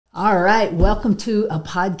All right, welcome to a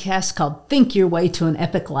podcast called Think Your Way to an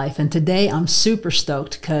Epic Life. And today I'm super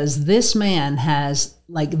stoked because this man has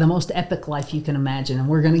like the most epic life you can imagine. And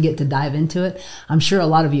we're going to get to dive into it. I'm sure a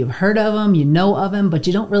lot of you have heard of him, you know of him, but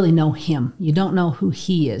you don't really know him. You don't know who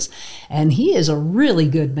he is. And he is a really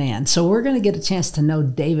good man. So we're going to get a chance to know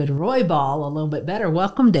David Roybal a little bit better.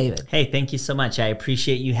 Welcome, David. Hey, thank you so much. I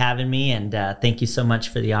appreciate you having me. And thank you so much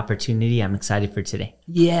for the opportunity. I'm excited for today.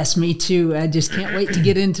 Yes, me too. I just can't wait to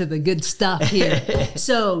get into the good stuff here.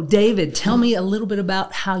 So, David, tell me a little bit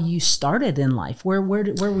about how you started in life. Where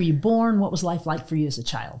were you born? What was life like for you as a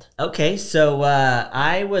child? Okay, so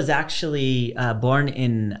I was actually born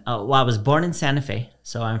in Santa Fe.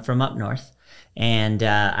 So I'm from up north, and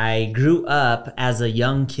I grew up as a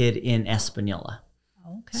young kid in Espanola.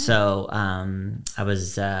 Okay. So I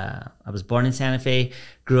was born in Santa Fe,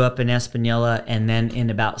 grew up in Espanola, and then in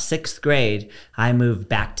about 6th grade, I moved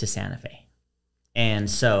back to Santa Fe. And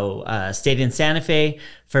so stayed in Santa Fe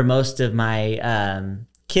for most of my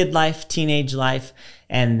kid life, teenage life,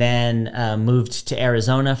 and then moved to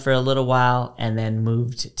Arizona for a little while, and then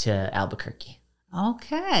moved to Albuquerque.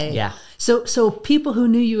 Okay. Yeah. So people who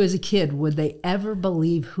knew you as a kid, would they ever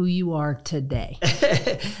believe who you are today?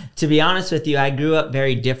 To be honest with you, I grew up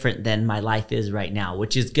very different than my life is right now,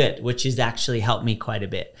 which is good, which has actually helped me quite a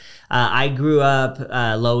bit. I grew up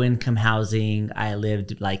low income housing. I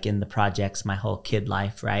lived like in the projects my whole kid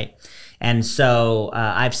life, right? And so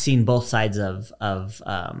I've seen both sides of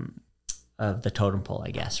the totem pole,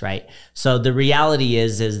 I guess, right? So the reality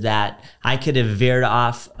is that I could have veered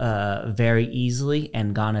off very easily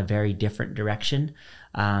and gone a very different direction.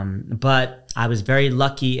 But I was very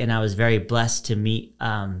lucky and I was very blessed to meet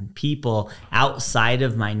people outside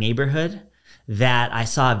of my neighborhood that I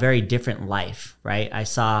saw a very different life, right? I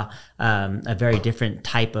saw a very different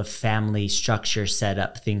type of family structure set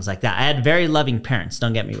up, things like that. I had very loving parents,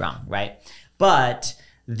 don't get me wrong, right? But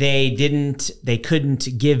they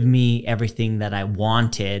couldn't give me everything that I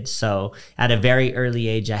wanted. So at a very early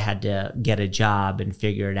age, I had to get a job and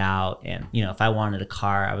figure it out. And, you know, if I wanted a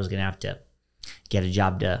car, I was going to have to get a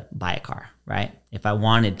job to buy a car, right? If I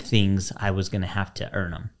wanted things, I was going to have to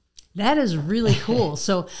earn them. That is really cool.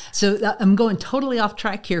 So I'm going totally off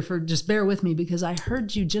track here, just bear with me, because I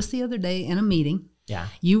heard you just the other day in a meeting. Yeah.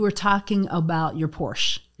 You were talking about your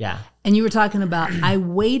Porsche. Yeah. And you were talking about,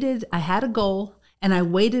 I had a goal, and I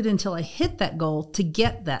waited until I hit that goal to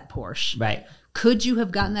get that Porsche. Right. Could you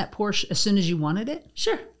have gotten that Porsche as soon as you wanted it?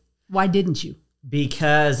 Sure. Why didn't you?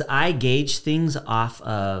 Because I gauge things off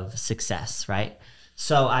of success, right?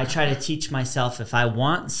 So I try to teach myself, if I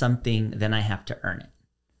want something, then I have to earn it,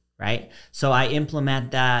 right? So I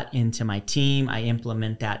implement that into my team. I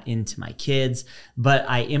implement that into my kids, but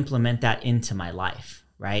I implement that into my life,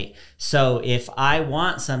 right? So if I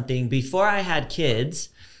want something, before I had kids,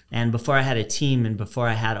 and before I had a team, and before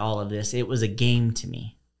I had all of this, it was a game to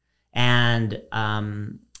me. And,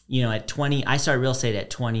 you know, at 20, I started real estate at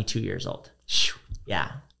 22 years old.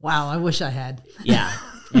 Yeah. Wow, I wish I had. Yeah.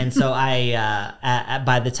 And so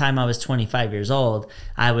by the time I was 25 years old,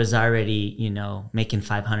 I was already, you know, making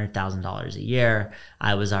 $500,000 a year.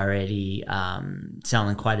 I was already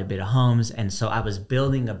selling quite a bit of homes. And so I was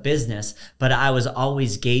building a business, but I was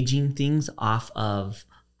always gauging things off of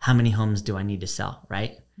how many homes do I need to sell,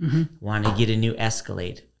 right? Mm-hmm. Want to get a new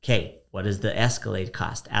Escalade. Okay, what does the Escalade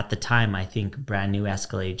cost? At the time, I think brand new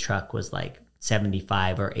Escalade truck was like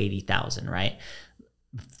 75 or 80,000, right?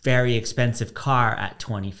 Very expensive car at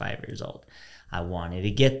 25 years old. I wanted to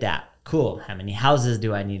get that. Cool. How many houses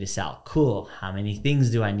do I need to sell? Cool. How many things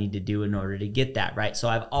do I need to do in order to get that, right? So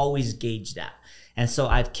I've always gauged that. And so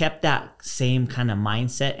I've kept that same kind of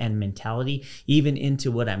mindset and mentality even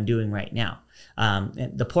into what I'm doing right now.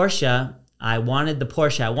 The Porsche, I wanted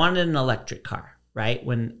an electric car, right?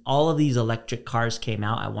 When all of these electric cars came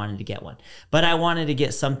out, I wanted to get one. But I wanted to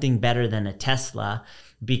get something better than a Tesla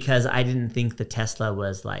because I didn't think the Tesla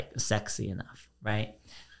was like sexy enough, right?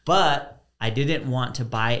 But I didn't want to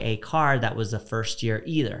buy a car that was a first year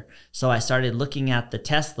either. So I started looking at the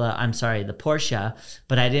Porsche,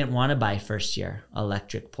 but I didn't want to buy first year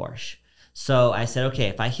electric Porsche. So I said, okay,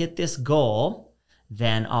 if I hit this goal,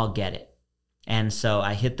 then I'll get it. And so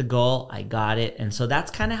I hit the goal, I got it. And so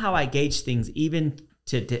that's kind of how I gauge things. Even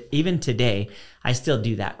today, I still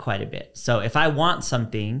do that quite a bit. So if I want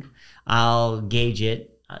something, I'll gauge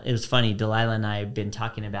it. It was funny, Delilah and I have been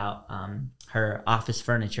talking about her office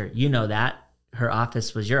furniture. You know that. Her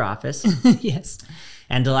office was your office. Yes.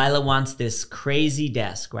 And Delilah wants this crazy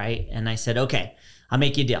desk, right? And I said, okay, I'll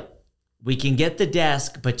make you a deal. We can get the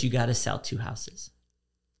desk, but you got to sell 2 houses,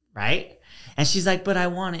 right? And she's like, but I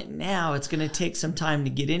want it now. It's going to take some time to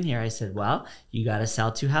get in here. I said, well, you got to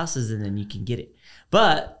sell 2 houses and then you can get it.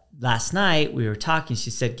 But last night we were talking. She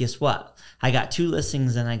said, guess what? I got 2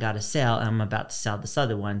 listings and I got a sale and I'm about to sell this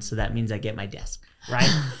other one. So that means I get my desk, right?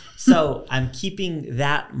 So I'm keeping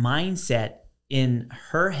that mindset in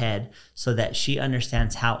her head so that she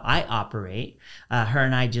understands how I operate. Her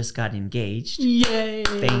and I just got engaged. Yay!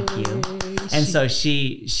 Thank you. And so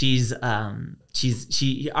she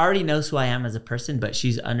already knows who I am as a person, but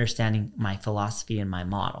she's understanding my philosophy and my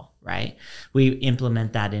model, right? We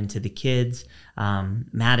implement that into the kids.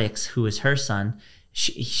 Maddox, who is her son,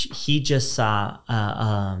 he just saw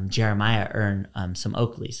Jeremiah earn some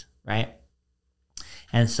Oakleys, right?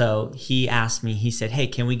 And so he asked me, he said, hey,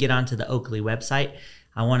 can we get onto the Oakley website?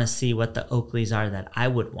 I want to see what the Oakleys are that I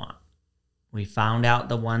would want. We found out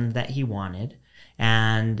the one that he wanted,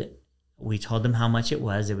 and we told him how much it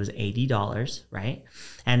was. It was $80, right?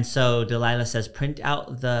 And so Delilah says, print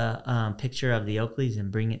out the picture of the Oakleys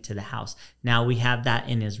and bring it to the house. Now we have that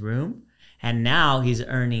in his room, and now he's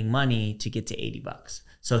earning money to get to $80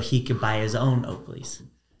 so he could buy his own Oakleys.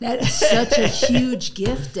 That is such a huge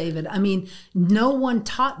gift, David. I mean, no one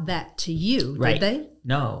taught that to you, Right. did they?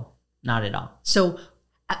 No, not at all. So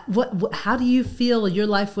how do you feel your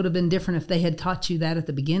life would have been different if they had taught you that at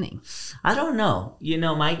the beginning? I don't know. You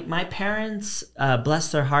know, my parents,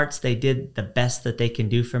 bless their hearts, they did the best that they can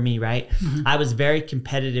do for me, right? Mm-hmm. I was very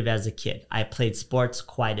competitive as a kid. I played sports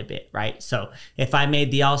quite a bit, right? So if I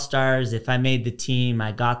made the All-Stars, if I made the team,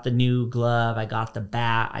 I got the new glove, I got the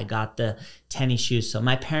bat, I got the tennis shoes. So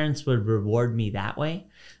my parents would reward me that way,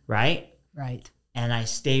 right? Right. And I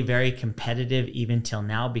stay very competitive even till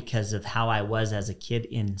now because of how I was as a kid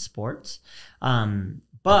in sports.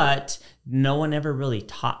 But no one ever really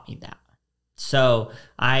taught me that. So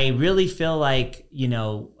I really feel like, you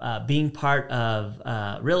know, being part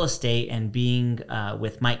of real estate and being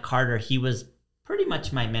with Mike Carter, he was pretty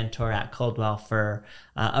much my mentor at Coldwell for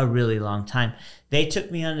a really long time. They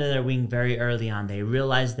took me under their wing very early on. They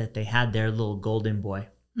realized that they had their little golden boy.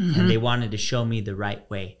 Mm-hmm. And they wanted to show me the right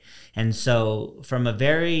way. And so from a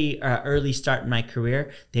very early start in my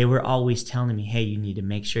career, they were always telling me, hey, you need to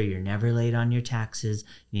make sure you're never late on your taxes.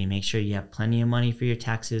 You need to make sure you have plenty of money for your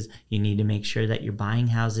taxes. You need to make sure that you're buying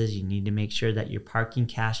houses. You need to make sure that you're parking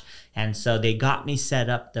cash. And so they got me set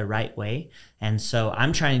up the right way. And so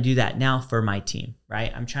I'm trying to do that now for my team,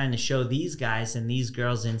 right? I'm trying to show these guys and these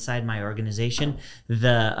girls inside my organization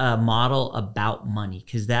the model about money,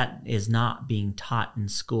 because that is not being taught in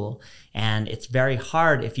school. And it's very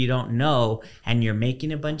hard if you don't know and you're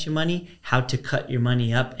making a bunch of money, how to cut your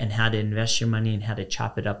money up and how to invest your money and how to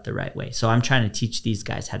chop it up the right way. So I'm trying to teach these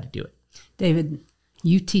guys how to do it. David,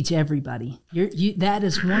 you teach everybody. That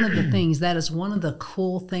is one of the things, that is one of the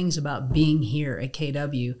cool things about being here at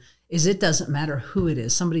KW, is it doesn't matter who it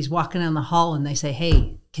is. Somebody's walking down the hall and they say,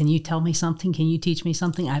 hey, can you tell me something? Can you teach me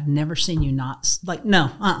something? I've never seen you not like, no,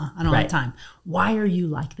 I don't have time. Why are you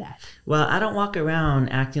like that? Well, I don't walk around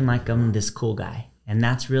acting like I'm this cool guy. And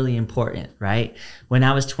that's really important, right? When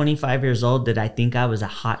I was 25 years old, did I think I was a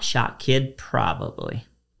hot shot kid? Probably.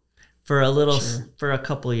 For a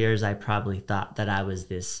couple of years, I probably thought that I was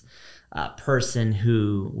this person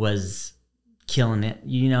who was killing it.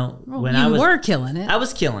 You know, when I were killing it. I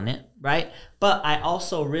was killing it, right? But I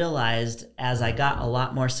also realized as I got a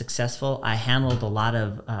lot more successful, I handled a lot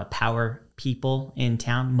of power people in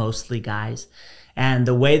town, mostly guys. And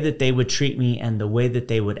the way that they would treat me and the way that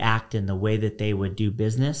they would act and the way that they would do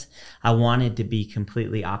business, I wanted to be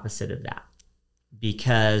completely opposite of that,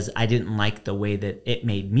 because I didn't like the way that it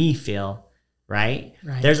made me feel, right?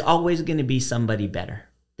 There's always going to be somebody better.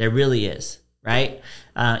 There really is, right?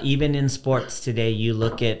 Even in sports today, you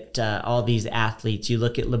look at all these athletes. You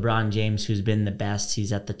look at LeBron James, who's been the best.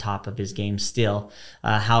 He's at the top of his game still,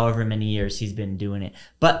 however many years he's been doing it.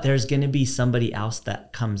 But there's going to be somebody else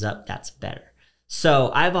that comes up that's better.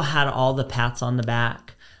 So I've had all the pats on the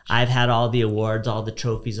back. I've had all the awards, all the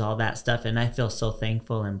trophies, all that stuff, and I feel so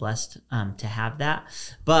thankful and blessed to have that.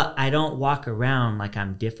 But I don't walk around like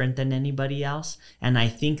I'm different than anybody else, and I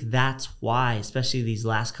think that's why, especially these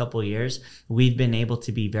last couple of years, we've been able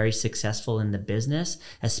to be very successful in the business,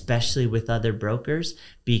 especially with other brokers,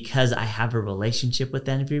 because I have a relationship with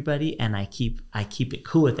everybody and I keep it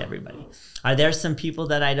cool with everybody. Are there some people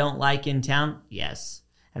that I don't like in town? Yes.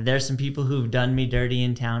 Are there some people who've done me dirty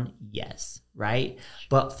in town? Yes. Right?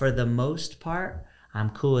 But for the most part, I'm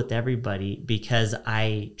cool with everybody because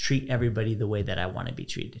I treat everybody the way that I want to be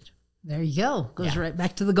treated. There you go. Goes right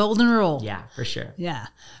back to the golden rule. Yeah, for sure. Yeah.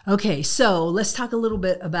 Okay, so let's talk a little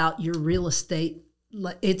bit about your real estate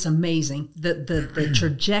it's amazing the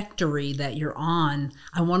trajectory that you're on.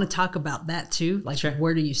 I want to talk about that too. Like, Sure.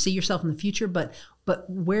 Where do you see yourself in the future? But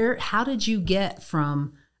how did you get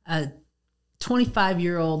from a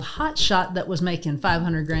 25-year-old hotshot that was making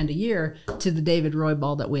 500 grand a year to the David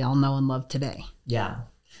Roybal that we all know and love today? Yeah.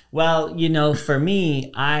 Well, for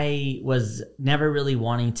me, I was never really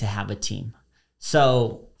wanting to have a team.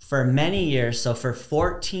 So for many years, so for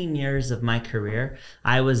 14 years of my career,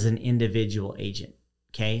 I was an individual agent.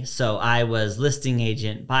 Okay. So I was listing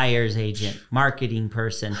agent, buyer's agent, marketing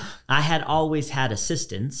person. I had always had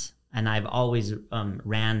assistants, and I've always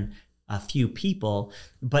ran a few people,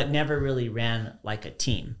 but never really ran like a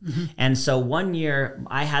team. Mm-hmm. And so one year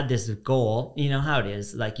I had this goal. You know how it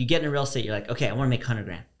is. Like, you get in real estate, you're like, okay, I want to make 100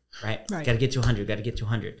 grand, right? Got to get to 100, got to get to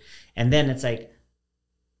 100. And then it's like,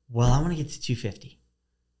 well, I want to get to 250.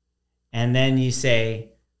 And then you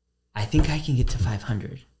say, I think I can get to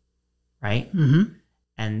 500, right? Mm-hmm.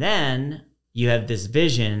 And then you have this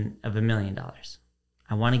vision of $1 million.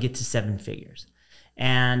 I want to get to 7 figures.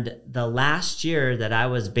 And the last year that I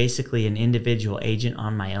was basically an individual agent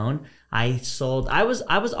on my own, I was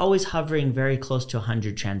always hovering very close to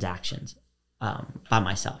 100 transactions by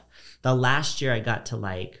myself. The last year I got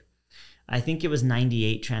to I think it was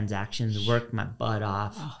 98 transactions, worked my butt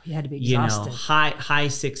off. Oh, you had to be exhausted. High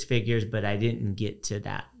 6 figures, but I didn't get to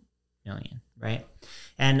that million, right?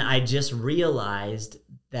 And I just realized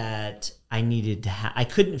that I needed to I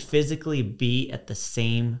couldn't physically be at the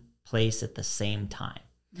same place at the same time.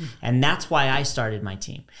 And that's why I started my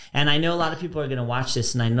team. And I know a lot of people are going to watch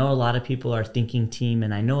this, and I know a lot of people are thinking team,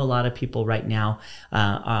 and I know a lot of people right now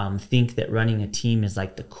think that running a team is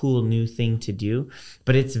like the cool new thing to do,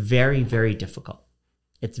 but it's very, very difficult.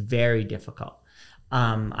 It's very difficult.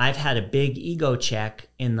 I've had a big ego check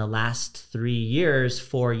in the last 4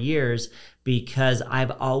 years, because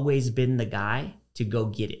I've always been the guy to go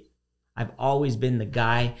get it. I've always been the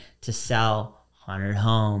guy to sell 100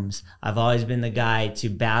 homes. I've always been the guy to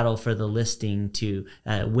battle for the listing, to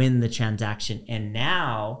win the transaction. And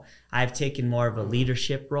now I've taken more of a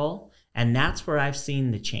leadership role, and that's where I've seen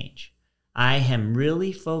the change. I am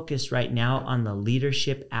really focused right now on the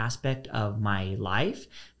leadership aspect of my life,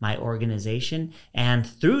 my organization. And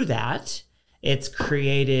through that, it's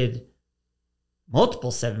created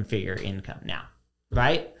multiple 7-figure income now,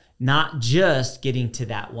 right? Not just getting to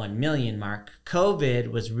that 1 million mark.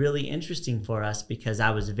 COVID was really interesting for us because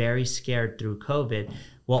I was very scared through COVID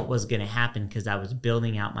what was going to happen, because I was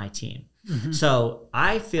building out my team. Mm-hmm. So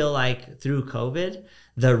I feel like through COVID,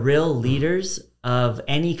 the real leaders of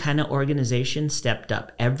any kind of organization stepped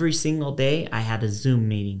up. Every single day, I had a Zoom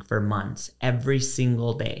meeting for months, every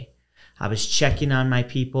single day. I was checking on my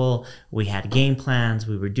people. We had game plans.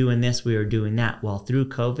 We were doing this. We were doing that. Well, through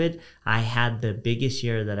COVID, I had the biggest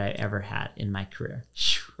year that I ever had in my career,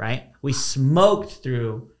 right? We smoked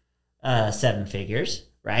through 7 figures,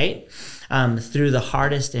 right? Through the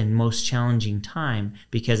hardest and most challenging time,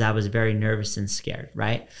 because I was very nervous and scared,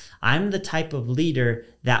 right? I'm the type of leader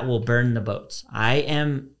that will burn the boats. I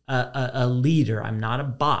am a leader. I'm not a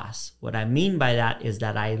boss. What I mean by that is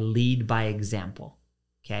that I lead by example.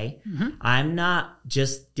 Okay. Mm-hmm. I'm not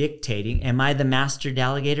just dictating. Am I the master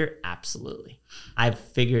delegator? Absolutely. I've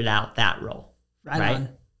figured out that role. Right? On.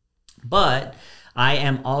 But I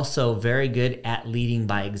am also very good at leading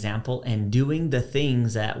by example and doing the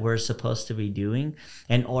things that we're supposed to be doing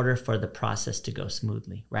in order for the process to go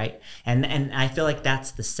smoothly. Right. And I feel like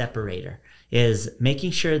that's the separator, is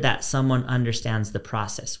making sure that someone understands the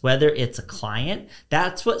process, whether it's a client.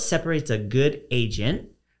 That's what separates a good agent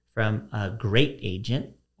from a great agent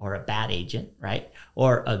or a bad agent, right?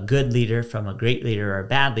 Or a good leader from a great leader or a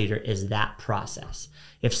bad leader, is that process.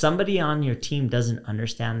 If somebody on your team doesn't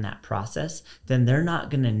understand that process, then they're not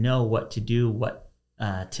going to know what to do, what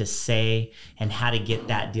to say, and how to get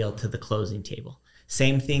that deal to the closing table.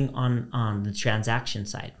 Same thing on the transaction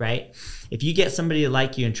side, right? If you get somebody to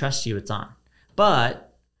like you and trust you, it's on.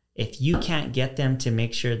 But if you can't get them to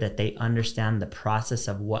make sure that they understand the process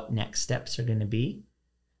of what next steps are going to be,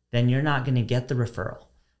 then you're not going to get the referral.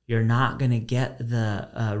 You're not going to get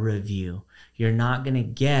the review. You're not going to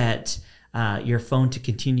get your phone to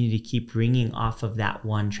continue to keep ringing off of that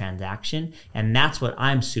one transaction. And that's what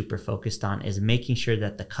I'm super focused on, is making sure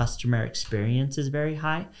that the customer experience is very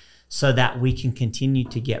high, so that we can continue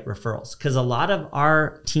to get referrals. Because a lot of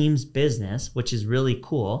our team's business, which is really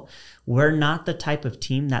cool, we're not the type of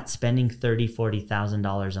team that's spending $30,000,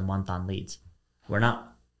 $40,000 a month on leads. We're not.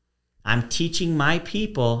 I'm teaching my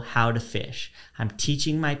people how to fish. I'm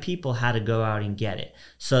teaching my people how to go out and get it,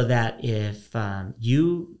 so that if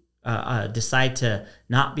you decide to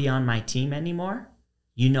not be on my team anymore,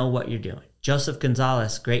 you know what you're doing. Joseph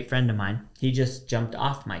Gonzalez, great friend of mine, he just jumped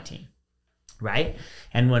off my team, right?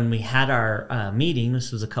 And when we had our meeting,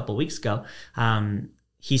 this was a couple weeks ago,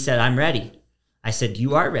 he said, I'm ready. I said,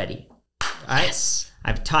 you are ready, right? Yes.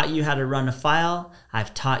 I've taught you how to run a file.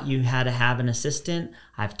 I've taught you how to have an assistant.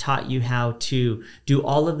 I've taught you how to do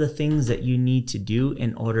all of the things that you need to do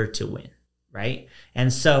in order to win, right?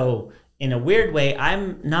 And so in a weird way,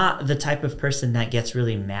 I'm not the type of person that gets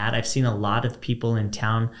really mad. I've seen a lot of people in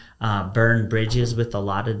town burn bridges with a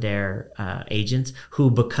lot of their agents who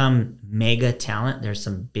become mega talent. There's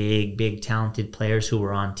some big talented players who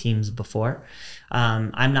were on teams before.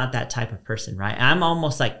 I'm not that type of person, right? I'm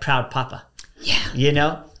almost like proud papa. Yeah. You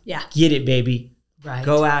know? Yeah. Get it, baby. Right.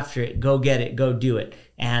 Go after it. Go get it. Go do it.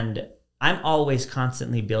 And I'm always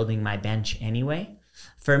constantly building my bench anyway.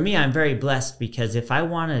 For me, I'm very blessed because if I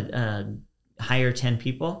want to hire 10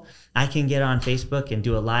 people, I can get on Facebook and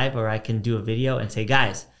do a live, or I can do a video and say,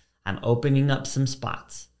 guys, I'm opening up some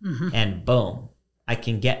spots. And boom, I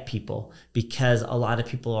can get people, because a lot of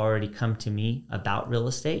people already come to me about real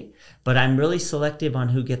estate, but I'm really selective on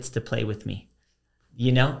who gets to play with me.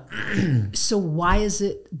 You know? So why is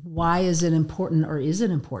it important, or is it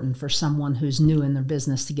important for someone who's new in their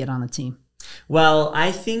business to get on a team? Well,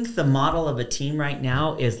 I think the model of a team right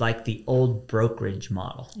now is like the old brokerage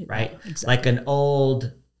model, right? Exactly. Like an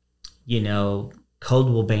old,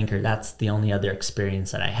 Coldwell Banker. That's the only other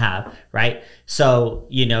experience that I have, right? So,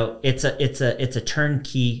 it's a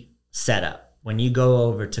turnkey setup. When you go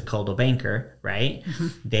over to Coldwell Banker, right?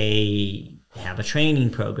 They have a training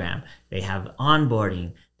program. They have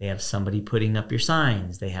onboarding. They have somebody putting up your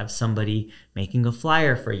signs. They have somebody making a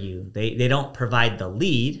flyer for you. They don't provide the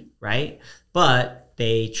lead, right? But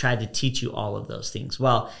they try to teach you all of those things.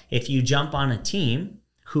 Well, if you jump on a team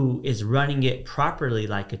who is running it properly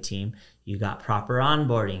like a team, you got proper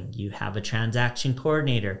onboarding, you have a transaction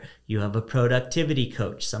coordinator, you have a productivity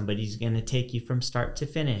coach, somebody's going to take you from start to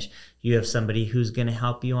finish. You have somebody who's going to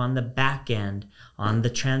help you on the back end, on the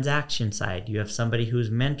transaction side. You have somebody who's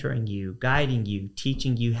mentoring you, guiding you,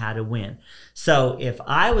 teaching you how to win. So if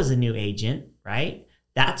I was a new agent, right,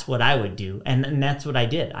 that's what I would do. And that's what I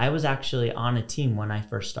did. I was actually on a team when I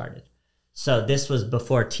first started. So this was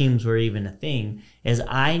before teams were even a thing, is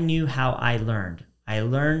I knew how I learned. I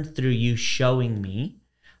learned through you showing me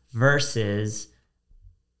versus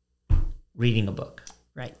reading a book.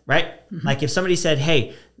 Right. Like if somebody said,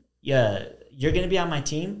 hey, yeah, you're going to be on my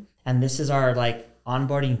team, and this is our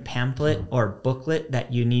onboarding pamphlet or booklet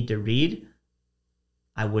that you need to read,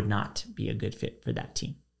 I would not be a good fit for that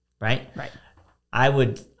team. Right. I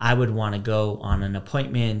would want to go on an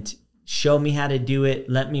appointment, show me how to do it,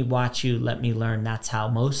 let me watch you, let me learn. That's how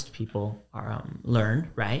most people are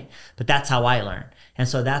learn, right? But that's how I learn. And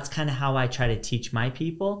so that's kind of how I try to teach my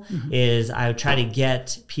people, is I would try to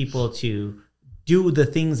get people to do the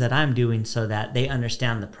things that I'm doing so that they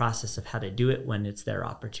understand the process of how to do it when it's their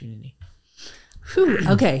opportunity. Whew.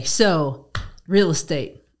 Okay, so real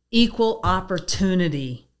estate, equal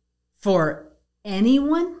opportunity for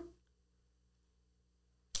anyone?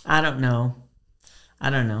 I don't know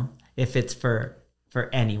if it's for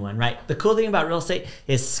anyone, right? The cool thing about real estate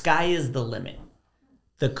is sky is the limit.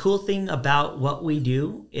 The cool thing about what we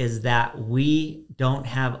do is that we don't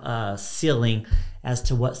have a ceiling as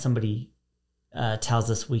to what somebody tells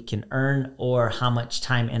us we can earn, or how much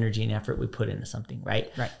time, energy, and effort we put into something,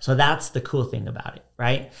 right? So that's the cool thing about it,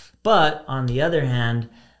 right? But on the other hand,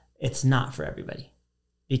 it's not for everybody.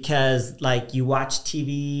 Because you watch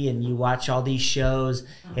TV and you watch all these shows,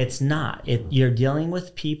 it's not. You're dealing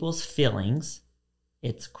with people's feelings.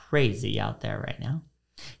 It's crazy out there right now.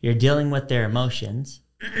 You're dealing with their emotions,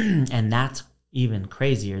 and that's even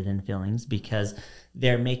crazier than feelings, because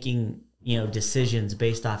they're making decisions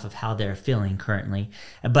based off of how they're feeling currently.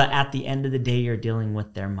 But at the end of the day, you're dealing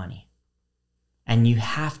with their money. And you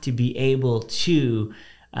have to be able to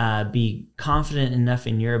be confident enough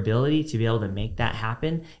in your ability to be able to make that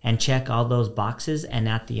happen and check all those boxes, and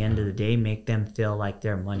at the end of the day make them feel like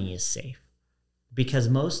their money is safe. Because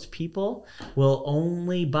most people will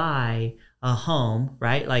only buy a home,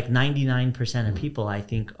 right? 99% of people, I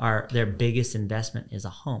think, their biggest investment is a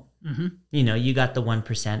home. You got the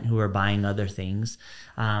 1% who are buying other things,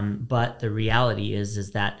 but the reality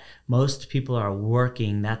is that most people are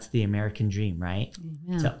working. That's the American dream, right?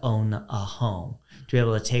 To own a home, to be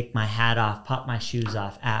able to take my hat off, pop my shoes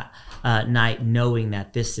off at night, knowing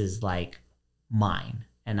that this is mine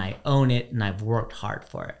and I own it and I've worked hard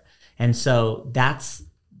for it. And so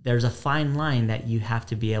there's a fine line that you have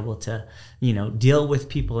to be able to, deal with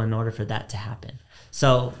people in order for that to happen.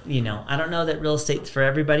 So, I don't know that real estate's for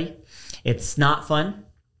everybody. It's not fun,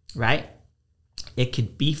 right? It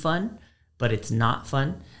could be fun, but it's not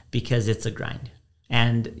fun because it's a grind.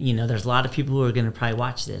 And, you know, there's a lot of people who are going to probably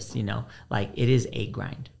watch this, you know, like it is a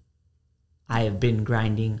grind. I have been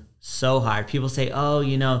grinding so hard. People say, oh,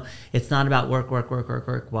 you know, it's not about work.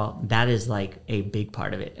 Well, that is like a big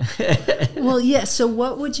part of it. Well, yeah. So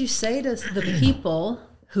what would you say to the people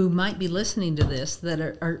who might be listening to this that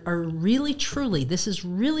are really, truly, this is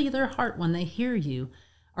really their heart when they hear you,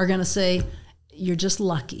 are going to say, you're just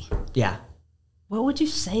lucky. Yeah. What would you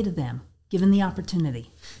say to them, given the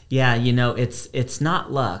opportunity? Yeah, you know, it's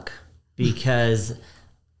not luck because,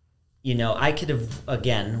 you know, I could have,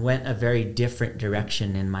 again, went a very different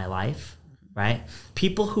direction in my life, right?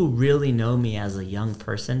 People who really know me as a young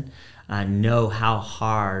person know how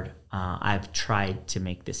hard I've tried to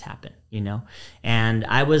make this happen, you know? And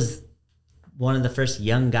I was one of the first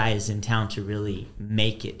young guys in town to really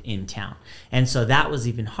make it in town. And so that was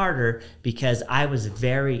even harder because I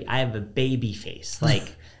have a baby face.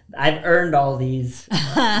 Like, I've earned all these,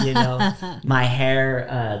 you know, my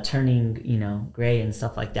hair turning, you know, gray and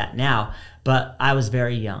stuff like that now, but I was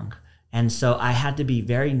very young. And so I had to be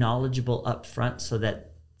very knowledgeable up front so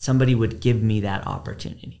that somebody would give me that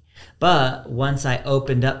opportunity. But once I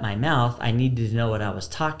opened up my mouth, I needed to know what I was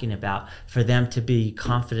talking about for them to be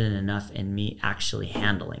confident enough in me actually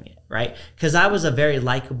handling it, right? Because I was a very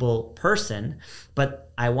likable person,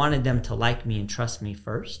 but I wanted them to like me and trust me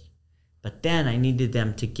first. But then I needed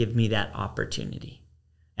them to give me that opportunity.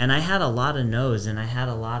 And I had a lot of no's and I had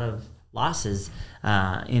a lot of losses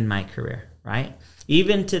in my career, right?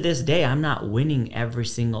 Even to this day, I'm not winning every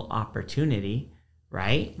single opportunity,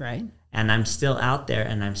 right? Right. And I'm still out there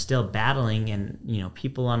and I'm still battling, and, you know,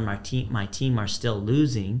 people on my team are still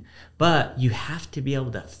losing. But you have to be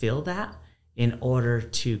able to feel that in order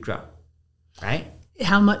to grow, right?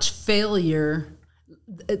 How much failure...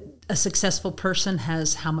 A successful person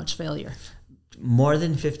has how much failure? More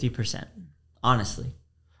than 50%, honestly.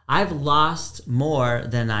 I've lost more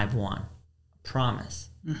than I've won. Promise.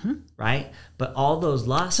 Mm-hmm. Right? But all those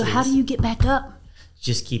losses... So how do you get back up?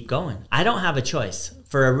 Just keep going. I don't have a choice.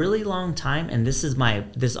 For a really long time, and this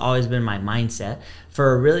has always been my mindset,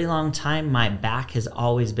 for a really long time, my back has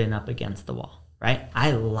always been up against the wall, right?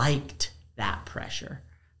 I liked that pressure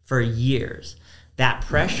for years. That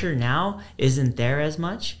pressure now isn't there as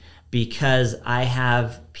much because I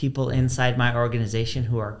have people inside my organization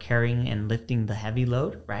who are carrying and lifting the heavy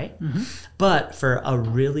load, right? Mm-hmm. But for a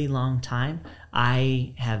really long time,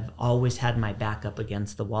 I have always had my back up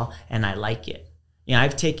against the wall, and I like it. You know,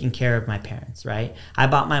 I've taken care of my parents, right? I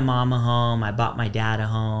bought my mom a home. I bought my dad a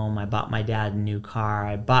home. I bought my dad a new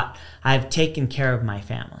car. I've taken care of my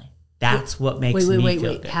family. That's what makes me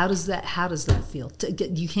feel good. How does that feel?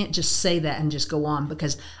 You can't just say that and just go on,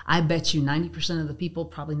 because I bet you 90% of the people,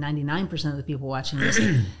 probably 99% of the people watching this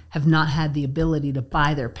have not had the ability to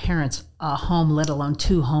buy their parents a home, let alone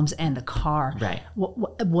 2 homes and a car. Right.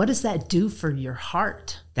 What does that do for your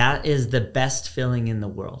heart? That is the best feeling in the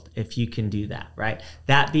world if you can do that, right?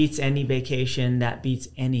 That beats any vacation. That beats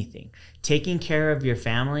anything. Taking care of your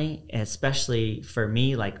family, especially for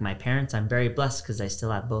me, like my parents, I'm very blessed because I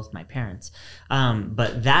still have both my parents.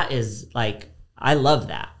 But that is like, I love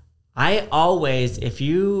that. I always, if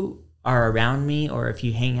you are around me or if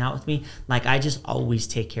you hang out with me, like I just always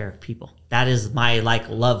take care of people. That is my like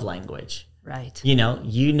love language. Right. You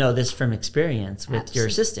know this from experience with your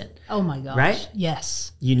assistant. Oh my gosh. Right?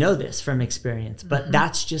 Yes. You know this from experience, but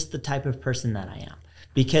that's just the type of person that I am.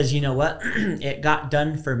 Because you know what? It got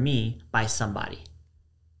done for me by somebody,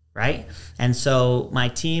 right? And so my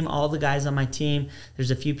team, all the guys on my team,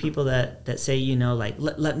 there's a few people that say, you know, like,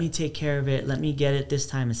 let me take care of it. Let me get it this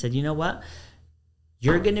time. I said, you know what?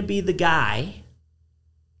 You're going to be the guy.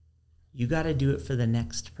 You got to do it for the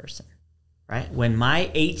next person, right? When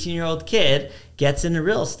my 18-year-old kid gets into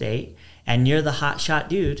real estate and you're the hotshot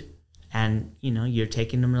dude, and, you know, you're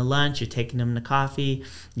taking them to lunch, you're taking them to coffee,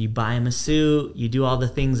 you buy them a suit, you do all the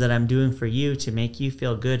things that I'm doing for you to make you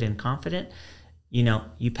feel good and confident, you know,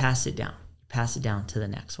 you pass it down. You pass it down to the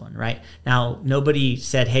next one, right? Now, nobody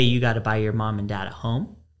said, hey, you got to buy your mom and dad a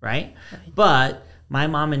home, right? But my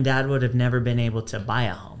mom and dad would have never been able to buy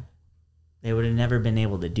a home. They would have never been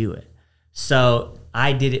able to do it. So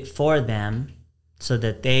I did it for them so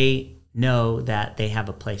that they know that they have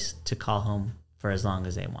a place to call home for as long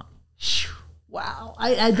as they want. Wow,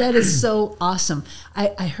 that is so awesome.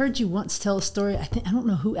 I heard you once tell a story. I don't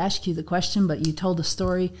know who asked you the question, but you told a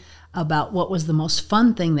story about what was the most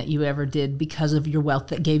fun thing that you ever did because of your wealth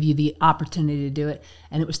that gave you the opportunity to do it,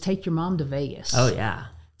 and it was take your mom to Vegas. Oh, yeah.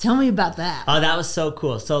 Tell me about that. Oh, that was so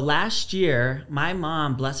cool. So last year, my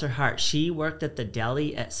mom, bless her heart, she worked at the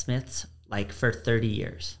deli at Smith's like for 30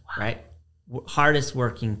 years, right? hardest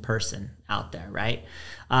working person out there, right?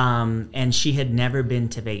 And she had never been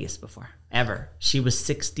to Vegas before, ever. She was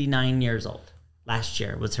 69 years old. Last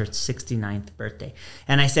year was her 69th birthday.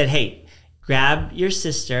 And I said, hey, grab your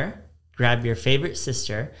sister, grab your favorite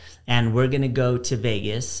sister, and we're going to go to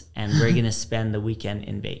Vegas, and we're going to spend the weekend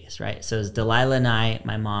in Vegas, right? So it was Delilah and I,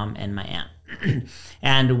 my mom, and my aunt.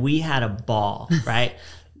 And we had a ball, right?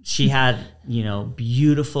 She had,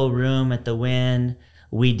 beautiful room at the Wynn.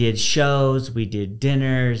 We did shows, we did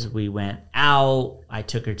dinners, we went out. I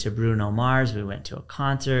took her to Bruno Mars. We went to a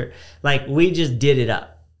concert. Like, we just did it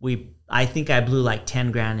up. I think I blew like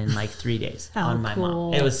 10 grand in like 3 days on my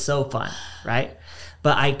mom. It was so fun, right?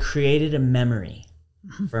 But I created a memory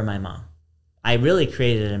for my mom. I really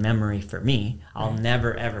created a memory for me. I'll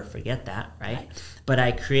never, ever forget that, right? But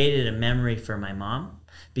I created a memory for my mom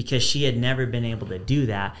because she had never been able to do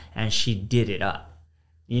that, and she did it up.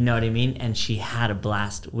 You know what I mean? And she had a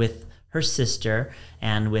blast with her sister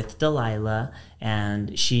and with Delilah,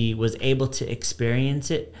 and she was able to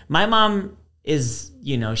experience it. My mom is,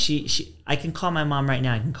 I can call my mom right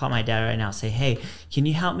now. I can call my dad right now, say, hey, can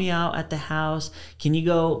you help me out at the house? Can you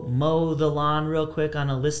go mow the lawn real quick on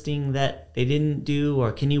a listing that they didn't do?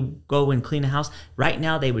 Or can you go and clean a house? Right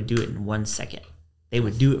now, they would do it in 1 second. They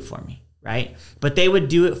would do it for me, right? But they would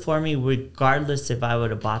do it for me regardless if I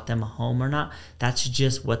would have bought them a home or not. That's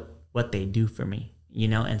just what they do for me,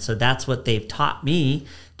 And so that's what they've taught me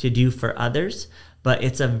to do for others. But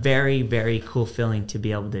it's a very, very cool feeling to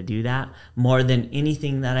be able to do that. More than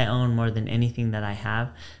anything that I own, more than anything that I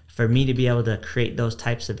have, for me to be able to create those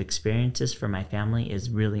types of experiences for my family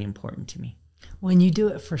is really important to me. When you do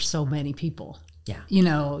it for so many people, yeah,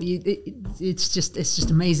 it's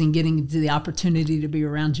just amazing getting the opportunity to be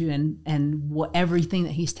around you and everything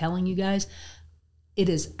that he's telling you guys. It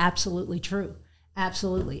is absolutely true.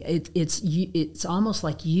 Absolutely. It's almost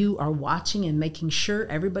like you are watching and making sure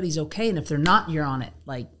everybody's okay. And if they're not, you're on it.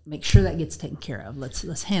 Like, make sure that gets taken care of.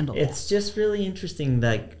 Let's handle it. It's just really interesting.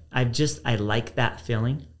 Like, I like that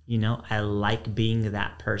feeling, I like being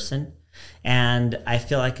that person, and I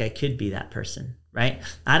feel like I could be that person, right?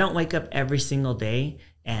 I don't wake up every single day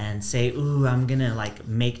and say, ooh, I'm going to like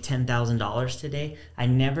make $10,000 today. I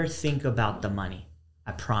never think about the money.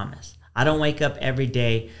 I promise. I don't wake up every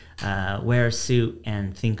day, wear a suit,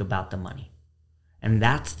 and think about the money. And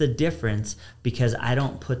that's the difference, because I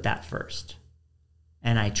don't put that first.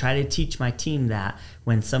 And I try to teach my team that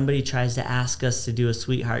when somebody tries to ask us to do a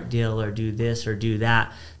sweetheart deal or do this or do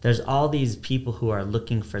that, there's all these people who are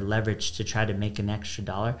looking for leverage to try to make an extra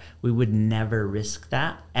dollar. We would never risk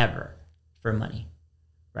that ever for money,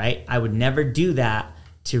 right? I would never do that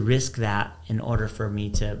to risk that in order for me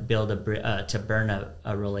to build to burn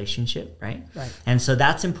a relationship, right? Right. And so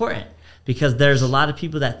that's important, because there's a lot of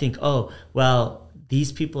people that think, oh, well,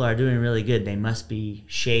 these people are doing really good. They must be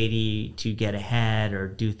shady to get ahead or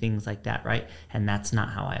do things like that, right? And that's not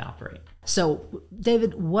how I operate. So,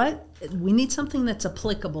 David, we need something that's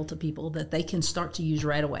applicable to people that they can start to use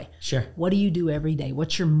right away. Sure. What do you do every day?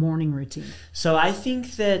 What's your morning routine? So I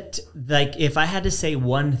think that, like, if I had to say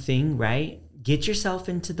one thing, right? Get yourself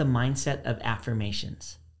into the mindset of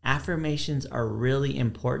affirmations. Affirmations are really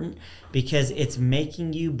important because it's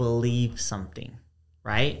making you believe something,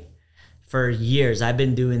 right? For years, I've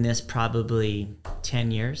been doing this probably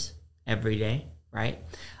 10 years every day, right?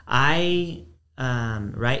 I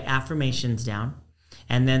write affirmations down,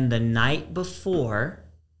 and then the night before,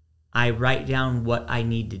 I write down what I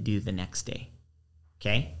need to do the next day,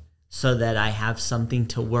 okay? So that I have something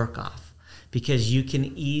to work off. Because you can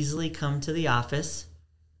easily come to the office,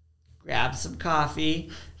 grab some coffee,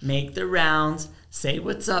 make the rounds, say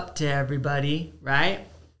what's up to everybody, right?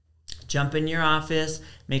 Jump in your office,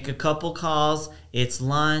 make a couple calls, it's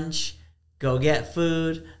lunch, go get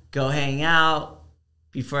food, go hang out.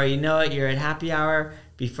 Before you know it, you're at happy hour.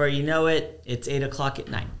 Before you know it, it's 8 o'clock at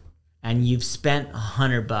night. And you've spent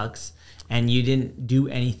 $100 and you didn't do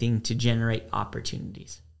anything to generate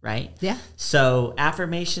opportunities. Right? Yeah. So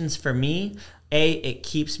affirmations for me, it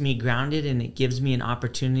keeps me grounded and it gives me an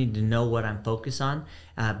opportunity to know what I'm focused on.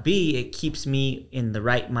 B, it keeps me in the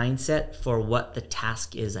right mindset for what the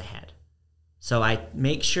task is ahead. So I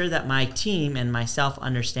make sure that my team and myself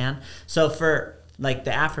understand. So for like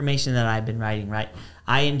the affirmation that I've been writing, right?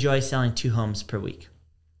 I enjoy selling 2 homes per week.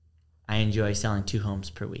 I enjoy selling 2 homes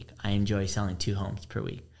per week. I enjoy selling 2 homes per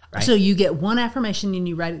week. Right? So you get one affirmation and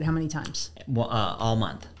you write it how many times? All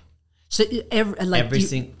month. So I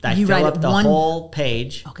fill up the whole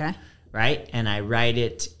page. Okay. Right? And I write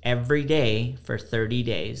it every day for 30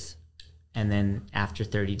 days. And then after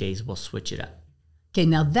 30 days, we'll switch it up. Okay,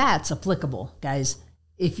 now that's applicable, guys.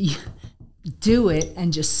 If you do it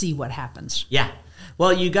and just see what happens. Yeah.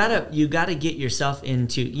 Well, you gotta get yourself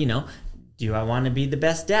into, do I want to be the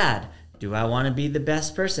best dad? Do I want to be the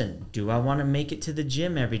best person? Do I want to make it to the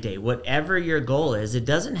gym every day? Whatever your goal is, it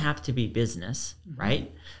doesn't have to be business,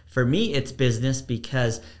 right? For me, it's business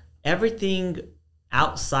because everything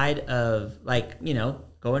outside of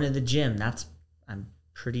going to the gym, I'm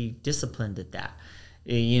pretty disciplined at that.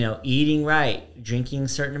 Eating right, drinking a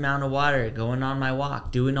certain amount of water, going on my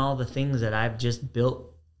walk, doing all the things that I've just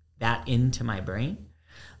built that into my brain,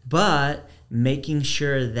 but making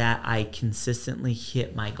sure that I consistently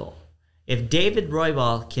hit my goal. If David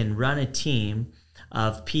Roybal can run a team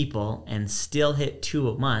of people and still hit 2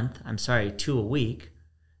 a week,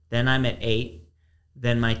 then I'm at 8.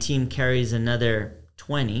 Then my team carries another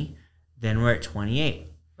 20. Then we're at 28,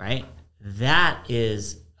 right? That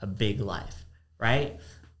is a big life, right?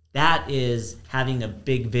 That is having a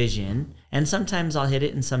big vision. And sometimes I'll hit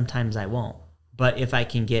it and sometimes I won't. But if I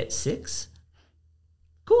can get 6,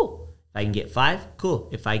 cool. If I can get 5, cool.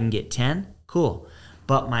 If I can get 10, cool.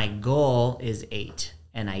 But my goal is 8,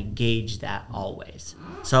 and I gauge that always.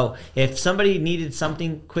 So if somebody needed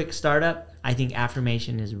something quick startup, I think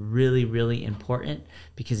affirmation is really, really important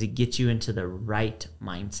because it gets you into the right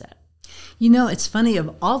mindset. It's funny,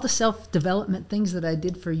 of all the self-development things that I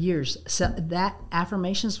did for years, so that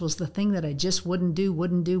affirmations was the thing that I just wouldn't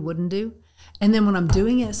do. And then when I'm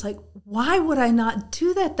doing it, it's like, why would I not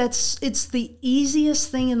do that? It's the easiest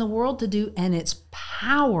thing in the world to do, and it's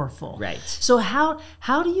powerful. Right. So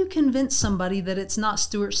how do you convince somebody that it's not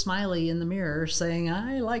Stuart Smiley in the mirror saying,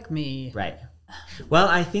 I like me? Right. Well,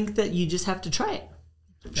 I think that you just have to try it.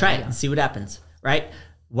 Try it and see what happens, right?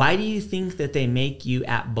 Why do you think that they make you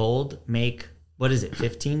at Bold make,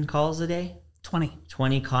 15 calls a day?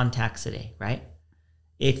 20 contacts a day, right?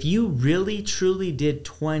 If you really, truly did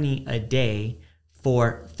 20 a day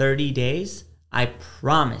for 30 days, I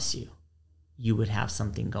promise you would have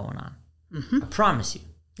something going on. I promise you.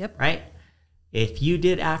 Yep. Right? If you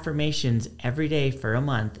did affirmations every day for a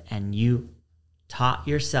month and you taught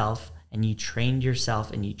yourself and you trained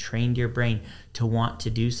yourself and you trained your brain to want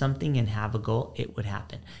to do something and have a goal, it would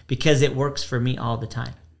happen. Because it works for me all the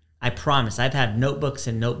time. I promise. I've had notebooks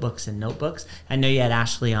and notebooks and notebooks. I know you had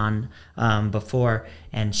Ashley on before,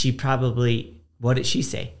 and she probably, what did she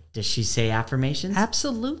say? Does she say affirmations?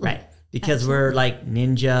 Absolutely. Right. Because we're like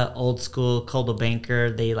ninja, old school, Coldwell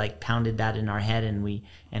Banker. They pounded that in our head, and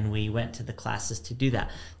we went to the classes to do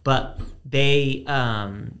that. But they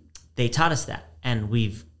taught us that, and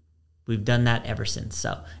we've done that ever since.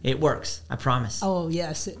 So it works. I promise. Oh,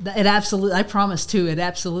 yes. It absolutely, I promise too, it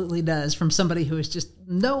absolutely does, from somebody who is just,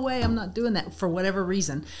 no way, I'm not doing that for whatever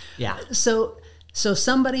reason. Yeah. So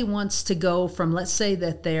somebody wants to go from, let's say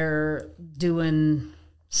that they're doing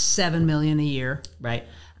 $7 million a year. Right.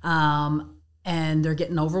 And they're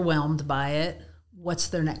getting overwhelmed by it. What's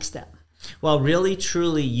their next step? Well, really,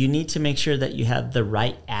 truly, you need to make sure that you have the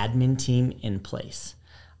right admin team in place.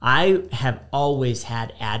 I have always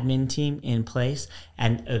had admin team in place,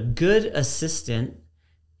 and a good assistant.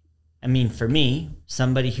 I mean, for me,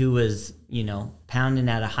 somebody who was, pounding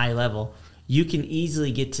at a high level, you can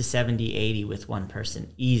easily get to 70, 80 with one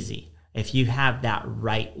person. Easy. If you have that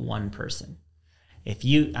right one person.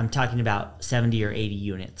 I'm talking about 70 or 80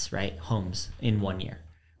 units, right? Homes in 1 year,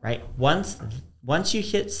 right? Once you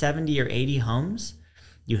hit 70 or 80 homes,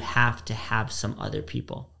 you have to have some other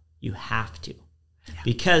people. You have to. Yeah.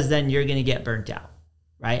 Because then you're going to get burnt out,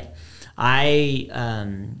 right? I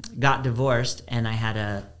got divorced, and I had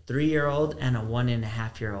a 3-year-old and a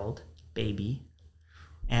 1.5-year-old baby,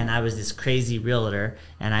 and I was this crazy realtor,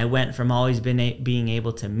 and I went from always being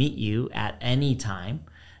able to meet you at any time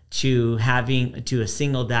to a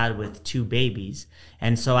single dad with 2 babies,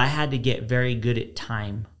 and so I had to get very good at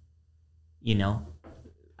time.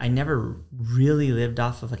 I never really lived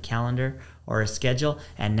off of a calendar or a schedule,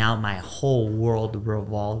 and now my whole world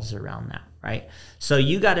revolves around that, right? So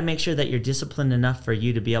you got to make sure that you're disciplined enough for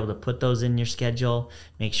you to be able to put those in your schedule,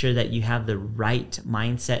 make sure that you have the right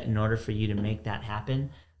mindset in order for you to make that happen.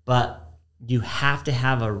 But you have to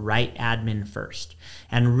have a right admin first.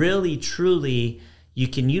 And really, truly, you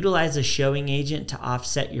can utilize a showing agent to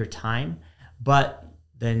offset your time, but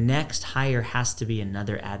the next hire has to be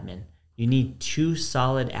another admin. You need 2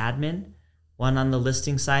 solid admin, one on the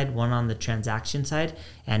listing side, one on the transaction side.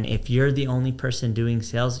 And if you're the only person doing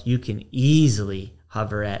sales, you can easily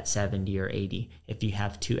hover at 70 or 80 if you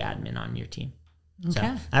have 2 admin on your team. Okay.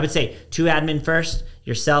 So I would say 2 admin first,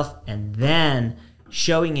 yourself, and then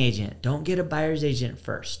showing agent. Don't get a buyer's agent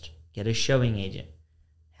first. Get a showing agent.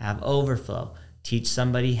 Have overflow. Teach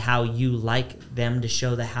somebody how you like them to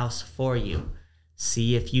show the house for you.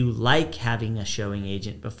 See if you like having a showing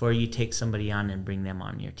agent before you take somebody on and bring them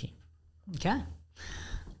on your team. Okay.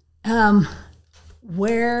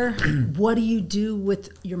 What do you do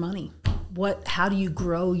with your money? How do you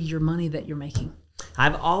grow your money that you're making?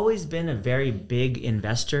 I've always been a very big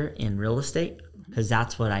investor in real estate because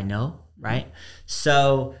that's what I know, right?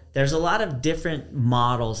 So there's a lot of different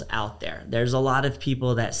models out there. There's a lot of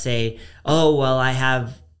people that say, oh, well, I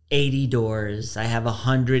have 80 doors, I have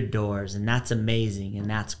 100 doors, and that's amazing and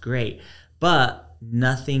that's great. But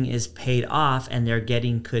nothing is paid off and they're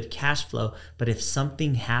getting good cash flow. But if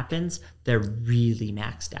something happens, they're really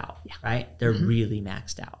maxed out, right? They're really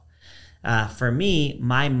maxed out. For me,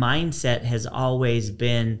 my mindset has always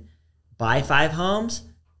been buy 5 homes,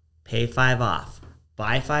 pay 5 off.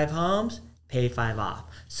 Buy 5 homes, pay 5 off.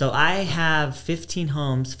 So I have 15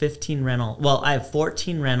 homes, 15 rental. Well, I have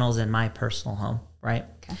 14 rentals in my personal home, right?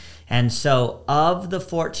 Okay. And so of the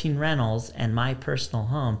 14 rentals and my personal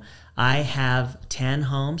home, I have 10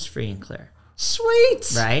 homes free and clear.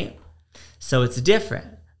 Sweet. Right? So it's different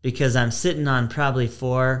because I'm sitting on probably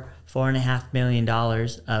 $4.5 million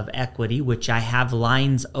of equity, which I have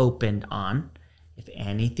lines opened on. If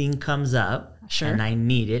anything comes up and I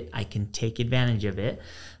need it, I can take advantage of it.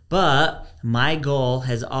 But my goal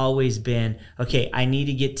has always been, okay, I need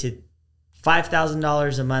to get to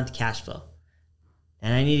 $5,000 a month cash flow.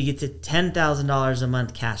 And I need to get to $10,000 a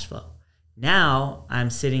month cash flow. Now I'm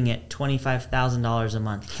sitting at $25,000 a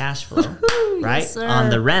month cash flow, right? Yes, on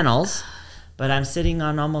the rentals, but I'm sitting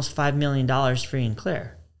on almost $5 million free and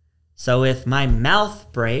clear. So if my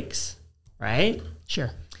mouth breaks, right? Sure.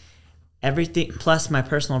 Everything plus my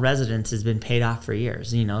personal residence has been paid off for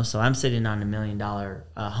years, so I'm sitting on $1 million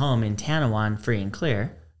home in Tanawan free and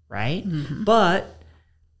clear, right? Mm-hmm. But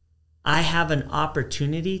I have an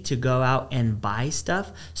opportunity to go out and buy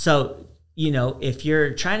stuff. So, if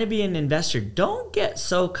you're trying to be an investor, don't get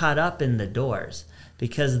so caught up in the doors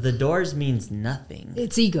because the doors means nothing.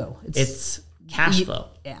 It's ego. It's cash flow.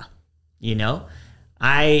 Yeah.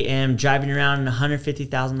 I am driving around in a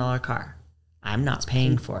 $150,000 car. I'm not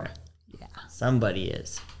paying for it. Yeah. Somebody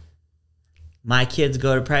is. My kids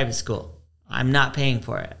go to private school. I'm not paying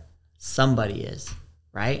for it. Somebody is.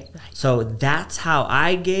 Right? So that's how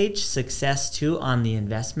I gauge success too on the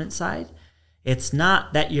investment side. It's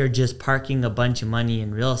not that you're just parking a bunch of money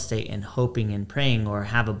in real estate and hoping and praying or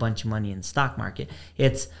have a bunch of money in the stock market.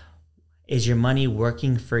 It's, is your money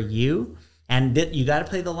working for you? And you got to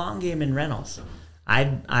play the long game in rentals.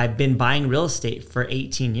 I've been buying real estate for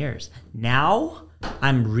 18 years. Now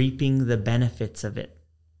I'm reaping the benefits of it.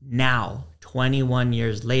 Now, 21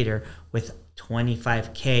 years later with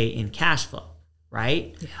 $25K in cash flow.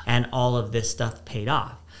 Right? Yeah. And all of this stuff paid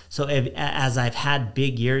off. So as I've had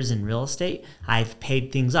big years in real estate, I've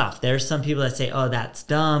paid things off. There's some people that say, oh, that's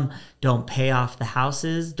dumb. Don't pay off the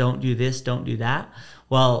houses. Don't do this. Don't do that.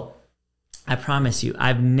 Well, I promise you,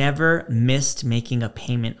 I've never missed making a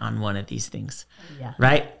payment on one of these things. Yeah.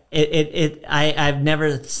 Right? I've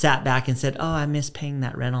never sat back and said, oh, I miss paying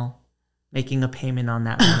that rental, making a payment on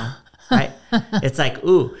that rental. Right? It's like,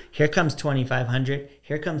 ooh, here comes $2,500.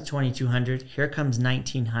 Here comes $2,200. Here comes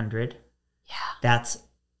 $1,900. Yeah. That's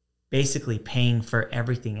basically paying for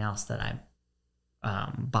everything else that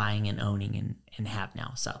I'm buying and owning and have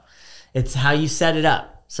now. So it's how you set it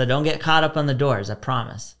up. So don't get caught up on the doors, I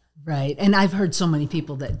promise. Right. And I've heard so many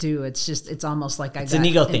people that do. It's almost like it's an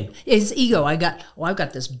ego thing. It's ego. I've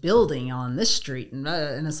got this building on this street and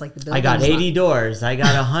it's like the building. I got 80 doors. I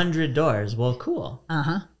got 100 doors. Well, cool.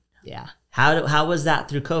 Uh-huh. Yeah. How was that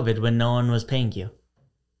through COVID when no one was paying you?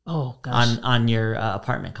 Oh gosh. On your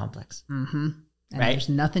apartment complex. Mm-hmm. And right. There's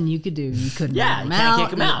nothing you could do. You couldn't. Yeah, you can't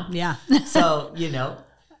kick them out. Yeah. So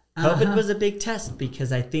COVID was a big test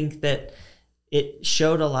because I think that it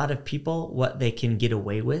showed a lot of people what they can get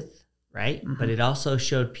away with, right? Mm-hmm. But it also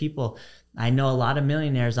showed people. I know a lot of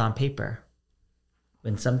millionaires on paper.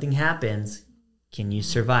 When something happens, can you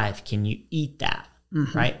survive? Can you eat that?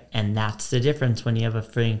 Mm-hmm. Right? And that's the difference when you have a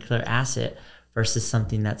free and clear asset versus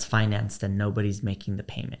something that's financed and nobody's making the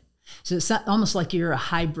payment. So it's almost like you're a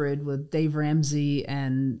hybrid with Dave Ramsey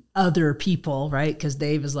and other people, right? Because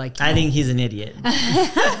Dave is like... I think he's an idiot.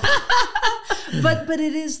 But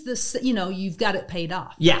it is this, you've got it paid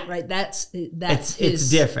off. Yeah. Right? It's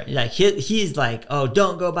different. Like he's like, oh,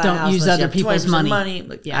 don't go buy a house. Don't use other people's money.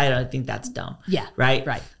 Like, yeah. I don't think that's dumb. Yeah. Right?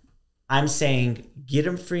 Right. I'm saying get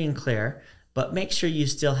them free and clear, but make sure you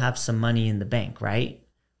still have some money in the bank, right?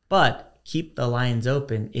 But keep the lines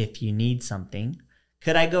open if you need something.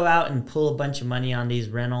 Could I go out and pull a bunch of money on these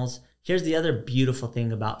rentals? Here's the other beautiful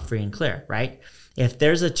thing about free and clear, right? If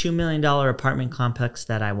there's a $2 million apartment complex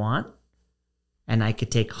that I want, and I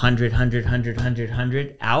could take 100,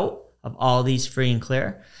 100 out of all these free and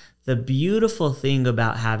clear. The beautiful thing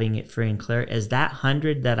about having it free and clear is that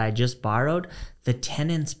 100 that I just borrowed, the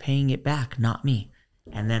tenant's paying it back, not me.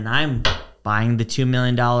 And then I'm buying the $2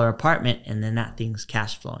 million apartment, and then that thing's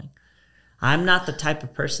cash flowing. I'm not the type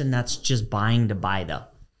of person that's just buying to buy though.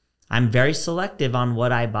 I'm very selective on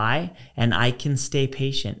what I buy, and I can stay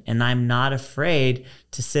patient, and I'm not afraid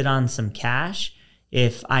to sit on some cash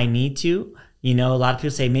if I need to. You know, a lot of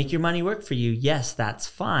people say, make your money work for you. Yes, that's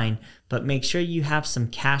fine, but make sure you have some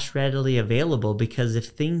cash readily available, because if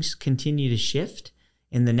things continue to shift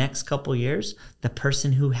in the next couple years, the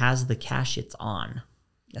person who has the cash, it's on.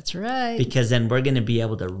 That's right. Because then we're going to be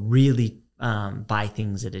able to really buy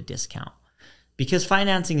things at a discount. Because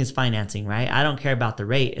financing is financing, right? I don't care about the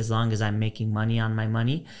rate as long as I'm making money on my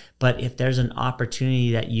money. But if there's an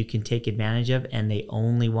opportunity that you can take advantage of and they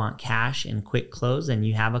only want cash and quick close and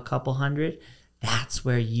you have a couple hundred, that's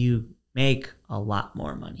where you make a lot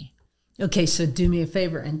more money. Okay, so do me a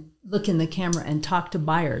favor and look in the camera and talk to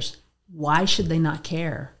buyers. Why should they not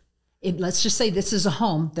care? Let's just say this is a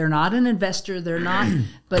home. They're not an investor. They're not,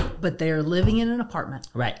 but they're living in an apartment.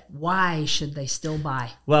 Right. Why should they still buy?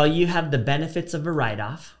 Well, you have the benefits of a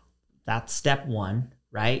write-off. That's step one,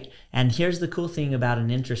 right? And here's the cool thing about an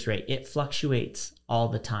interest rate. It fluctuates all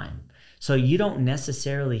the time. So you don't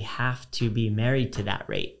necessarily have to be married to that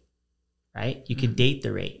rate, right? You could date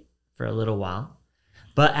the rate for a little while.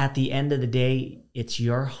 But at the end of the day, it's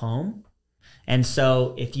your home. And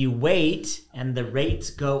so if you wait and the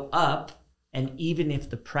rates go up, and even if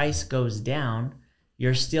the price goes down,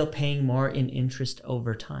 you're still paying more in interest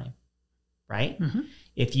over time, right? Mm-hmm.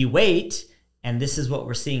 If you wait, and this is what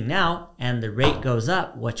we're seeing now, and the rate goes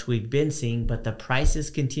up, which we've been seeing, but the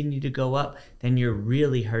prices continue to go up, then you're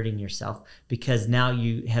really hurting yourself, because now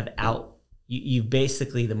you have you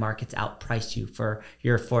basically, the market's outpriced you for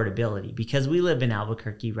your affordability. Because we live in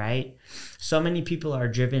Albuquerque, right? So many people are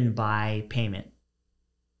driven by payment.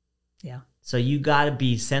 Yeah. So you got to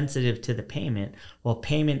be sensitive to the payment. Well,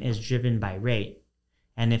 payment is driven by rate.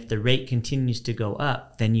 And if the rate continues to go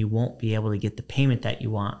up, then you won't be able to get the payment that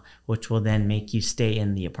you want, which will then make you stay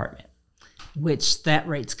in the apartment. Which that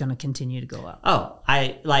rate's going to continue to go up. Oh,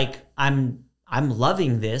 I'm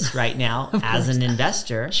loving this right now as an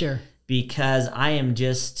investor. Sure. Because I am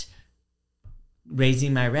just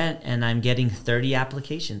raising my rent and I'm getting 30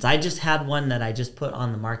 applications. I just had one that I just put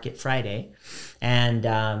on the market Friday, and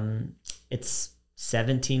it's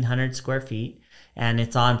 1,700 square feet, and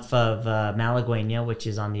it's off of Malagueña, which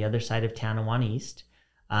is on the other side of Tanawan East,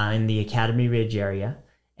 in the Academy Ridge area.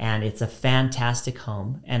 And it's a fantastic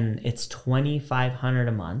home, and it's $2,500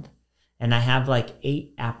 a month. And I have like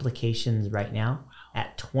 8 applications right now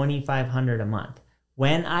at $2,500 a month.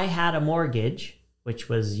 When I had a mortgage, which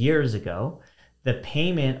was years ago, the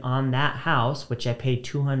payment on that house, which I paid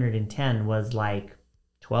 $210, was like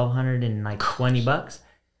 $1,220,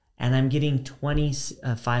 and I'm getting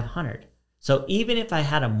 $2,500. So even if I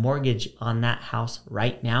had a mortgage on that house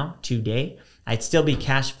right now, today, I'd still be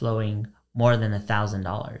cash flowing more than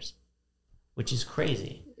 $1,000, which is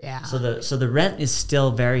crazy. Yeah. So the rent is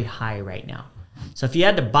still very high right now. So if you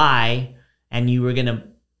had to buy and you were gonna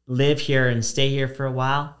live here and stay here for a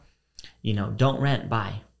while, don't rent,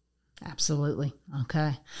 buy. Absolutely.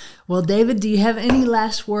 Okay. Well, David, do you have any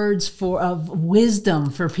last words of wisdom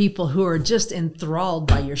for people who are just enthralled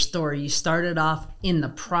by your story? You started off in the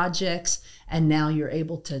projects, and now you're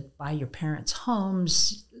able to buy your parents'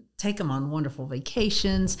 homes, take them on wonderful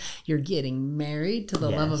vacations. You're getting married to the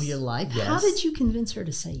love of your life. Yes. How did you convince her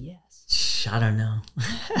to say yes? I don't know.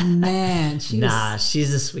 Man,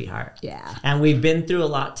 she's a sweetheart. Yeah. And we've been through a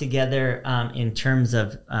lot together in terms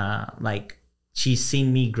of she's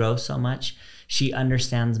seen me grow so much. She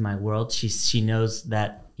understands my world. She knows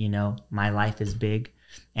that, my life is big,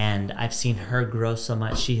 and I've seen her grow so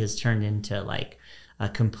much. She has turned into like a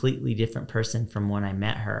completely different person from when I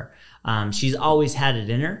met her. She's always had it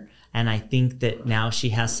in her. And I think that now she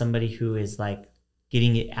has somebody who is like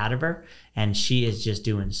getting it out of her, and she is just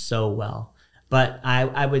doing so well. But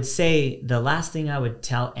I would say the last thing I would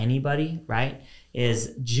tell anybody, right,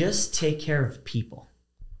 is just take care of people.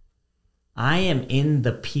 I am in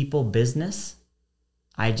the people business.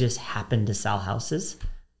 I just happen to sell houses,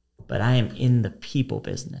 but I am in the people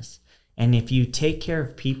business. And if you take care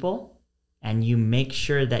of people and you make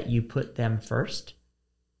sure that you put them first,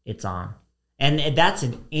 it's on. And that's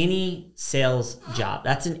in any sales job.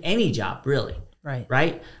 That's in any job, really.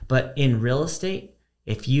 Right? But in real estate,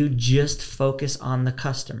 if you just focus on the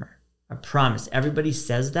customer, I promise, everybody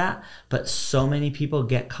says that, but so many people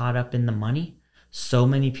get caught up in the money. So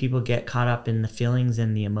many people get caught up in the feelings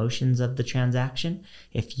and the emotions of the transaction.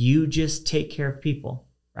 If you just take care of people,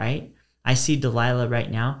 right? I see Delilah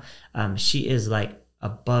right now. She is like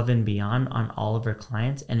above and beyond on all of her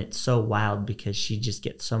clients, and it's so wild because she just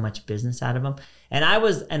gets so much business out of them. And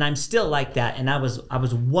I'm still like that. And I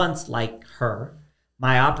was once like her.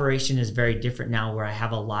 My operation is very different now, where I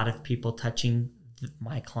have a lot of people touching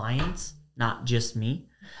my clients, not just me.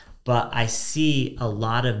 But I see a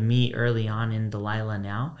lot of me early on in Delilah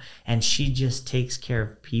now, and she just takes care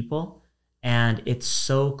of people. And it's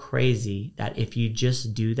so crazy that if you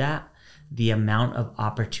just do that, the amount of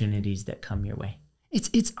opportunities that come your way.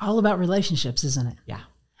 It's all about relationships, isn't it? Yeah.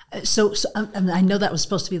 So I know that was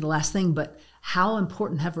supposed to be the last thing, but how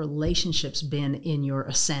important have relationships been in your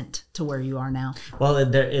ascent to where you are now? Well,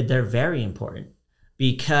 they're very important,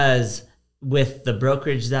 because with the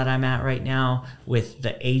brokerage that I'm at right now, with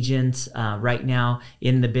the agents right now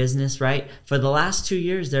in the business, right? For the last 2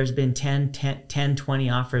 years, there's been 20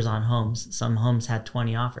 offers on homes. Some homes had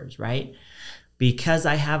 20 offers, right? Because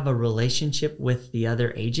I have a relationship with the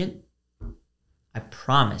other agent, I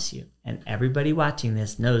promise you, and everybody watching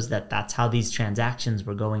this knows that that's how these transactions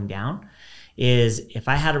were going down, is if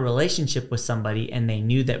I had a relationship with somebody and they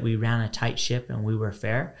knew that we ran a tight ship and we were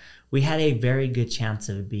fair, we had a very good chance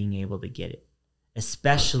of being able to get it,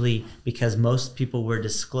 especially because most people were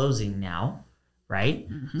disclosing now, right?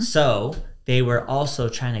 Mm-hmm. So they were also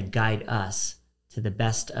trying to guide us to the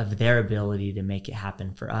best of their ability to make it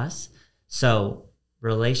happen for us. So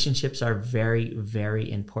relationships are very, very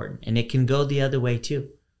important. And it can go the other way too.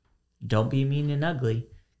 Don't be mean and ugly,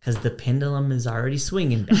 because the pendulum is already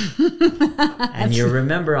swinging back. And you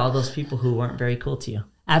remember all those people who weren't very cool to you.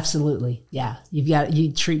 Absolutely. Yeah.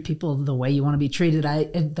 You treat people the way you want to be treated.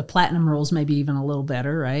 The platinum rules maybe even a little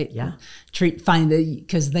better, right? Yeah.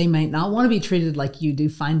 Because they might not want to be treated like you do.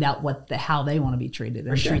 Find out how they want to be treated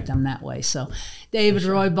and treat them that way. So David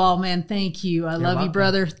Roybal, man, thank you. I love you,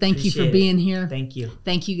 brother. Thank you for being here. Thank you.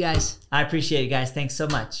 Thank you, guys. I appreciate it, guys. Thanks so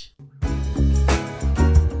much.